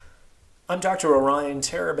I'm Dr. Orion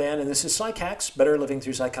Taraban, and this is Psych Hacks, Better Living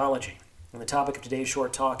Through Psychology. And the topic of today's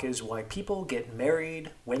short talk is why people get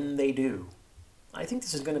married when they do. I think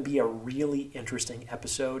this is going to be a really interesting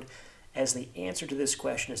episode, as the answer to this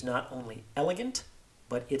question is not only elegant,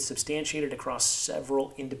 but it's substantiated across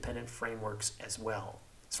several independent frameworks as well.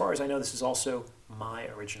 As far as I know, this is also my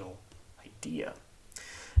original idea.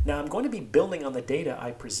 Now, I'm going to be building on the data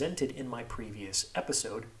I presented in my previous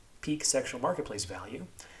episode, Peak Sexual Marketplace Value,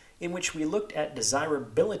 in which we looked at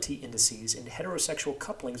desirability indices in heterosexual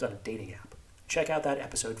couplings on a dating app. Check out that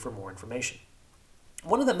episode for more information.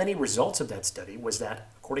 One of the many results of that study was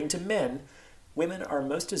that, according to men, women are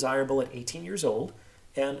most desirable at 18 years old,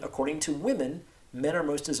 and according to women, men are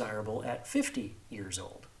most desirable at 50 years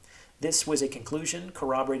old. This was a conclusion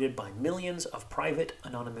corroborated by millions of private,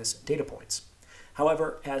 anonymous data points.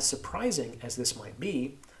 However, as surprising as this might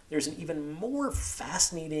be, there's an even more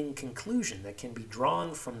fascinating conclusion that can be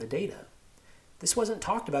drawn from the data. This wasn't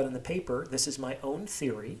talked about in the paper. This is my own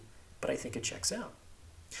theory, but I think it checks out.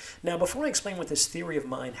 Now, before I explain what this theory of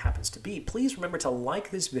mine happens to be, please remember to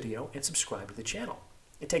like this video and subscribe to the channel.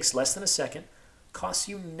 It takes less than a second, costs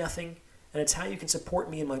you nothing, and it's how you can support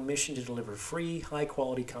me in my mission to deliver free,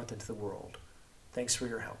 high-quality content to the world. Thanks for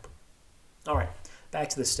your help. All right, back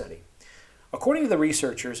to the study. According to the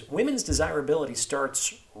researchers, women's desirability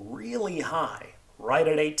starts really high, right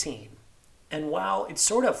at 18. And while it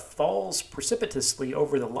sort of falls precipitously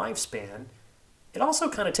over the lifespan, it also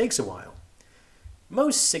kind of takes a while.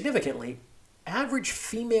 Most significantly, average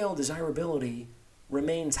female desirability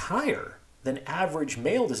remains higher than average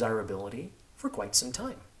male desirability for quite some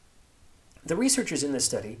time. The researchers in this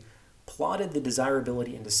study plotted the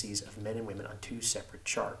desirability indices of men and women on two separate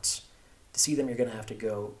charts. To see them, you're going to have to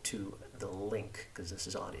go to the link, because this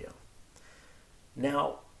is audio.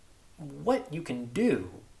 Now, what you can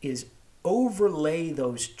do is overlay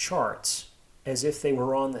those charts as if they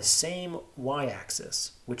were on the same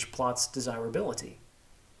y-axis, which plots desirability.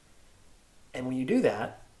 And when you do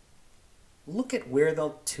that, look at where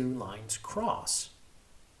the two lines cross.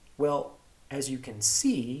 Well, as you can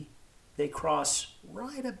see, they cross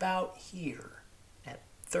right about here at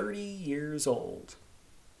 30 years old.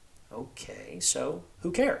 Okay, so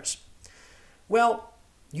who cares? Well,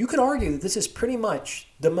 you could argue that this is pretty much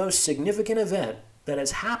the most significant event that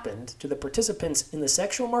has happened to the participants in the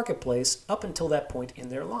sexual marketplace up until that point in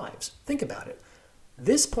their lives. Think about it.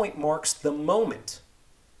 This point marks the moment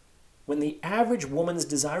when the average woman's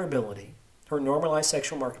desirability, her normalized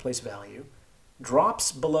sexual marketplace value,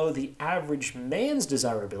 drops below the average man's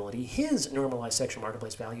desirability, his normalized sexual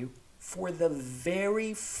marketplace value, for the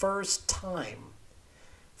very first time.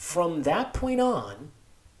 From that point on,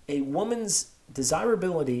 a woman's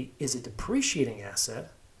desirability is a depreciating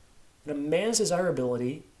asset, and a man's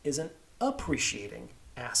desirability is an appreciating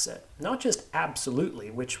asset. Not just absolutely,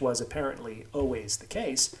 which was apparently always the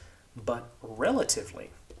case, but relatively.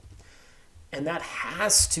 And that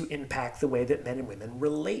has to impact the way that men and women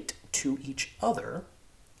relate to each other,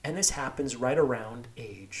 and this happens right around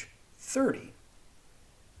age 30.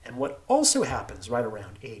 And what also happens right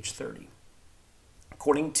around age 30?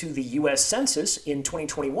 According to the U.S. Census in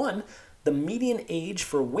 2021, the median age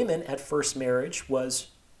for women at first marriage was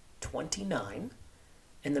 29,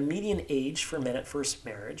 and the median age for men at first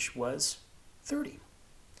marriage was 30.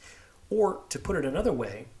 Or, to put it another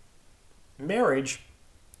way, marriage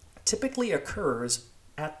typically occurs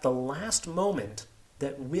at the last moment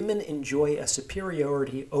that women enjoy a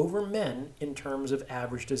superiority over men in terms of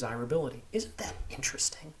average desirability. Isn't that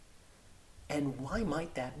interesting? And why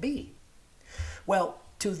might that be? Well,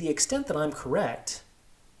 to the extent that I'm correct,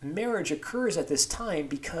 marriage occurs at this time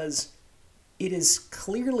because it is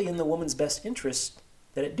clearly in the woman's best interest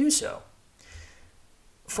that it do so.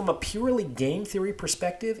 From a purely game theory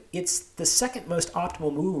perspective, it's the second most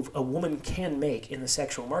optimal move a woman can make in the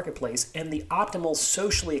sexual marketplace, and the optimal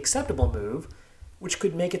socially acceptable move, which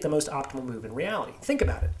could make it the most optimal move in reality. Think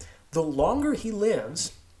about it. The longer he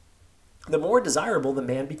lives, the more desirable the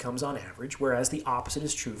man becomes on average, whereas the opposite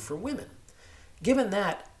is true for women. Given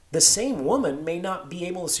that, the same woman may not be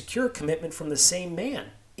able to secure commitment from the same man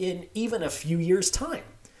in even a few years' time.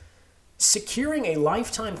 Securing a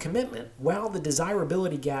lifetime commitment while the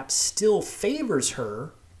desirability gap still favors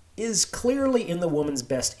her is clearly in the woman's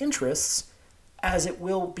best interests, as it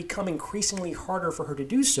will become increasingly harder for her to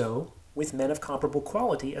do so with men of comparable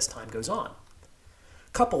quality as time goes on.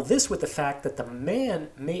 Couple this with the fact that the man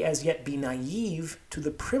may as yet be naive to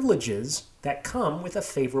the privileges that come with a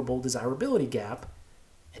favorable desirability gap,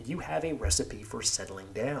 and you have a recipe for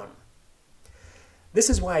settling down. This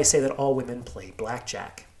is why I say that all women play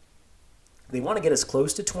blackjack. They want to get as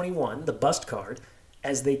close to 21, the bust card,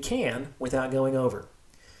 as they can without going over.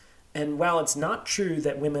 And while it's not true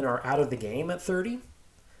that women are out of the game at 30,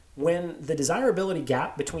 when the desirability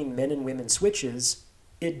gap between men and women switches,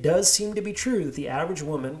 it does seem to be true that the average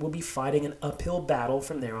woman will be fighting an uphill battle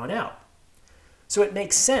from there on out. So it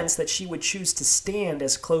makes sense that she would choose to stand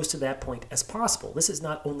as close to that point as possible. This is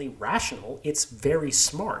not only rational, it's very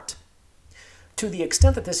smart. To the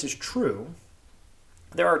extent that this is true,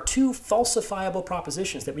 there are two falsifiable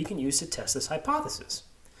propositions that we can use to test this hypothesis.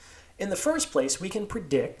 In the first place, we can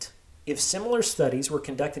predict if similar studies were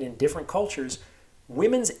conducted in different cultures,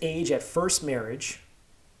 women's age at first marriage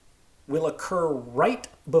will occur right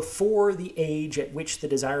before the age at which the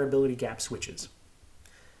desirability gap switches.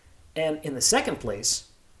 And in the second place,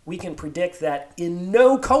 we can predict that in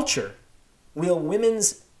no culture will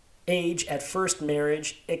women's age at first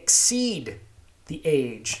marriage exceed the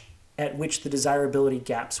age at which the desirability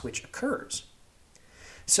gap switch occurs.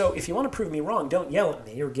 So if you want to prove me wrong, don't yell at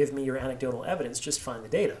me or give me your anecdotal evidence, just find the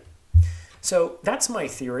data. So that's my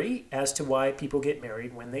theory as to why people get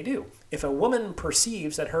married when they do. If a woman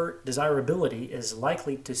perceives that her desirability is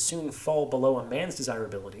likely to soon fall below a man's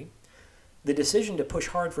desirability, the decision to push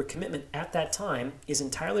hard for commitment at that time is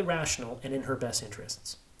entirely rational and in her best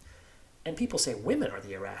interests. And people say women are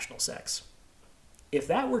the irrational sex. If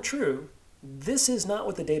that were true, this is not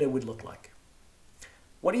what the data would look like.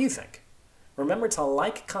 What do you think? Remember to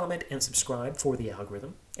like, comment, and subscribe for the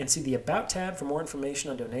algorithm, and see the About tab for more information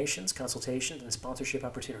on donations, consultations, and sponsorship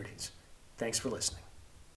opportunities. Thanks for listening.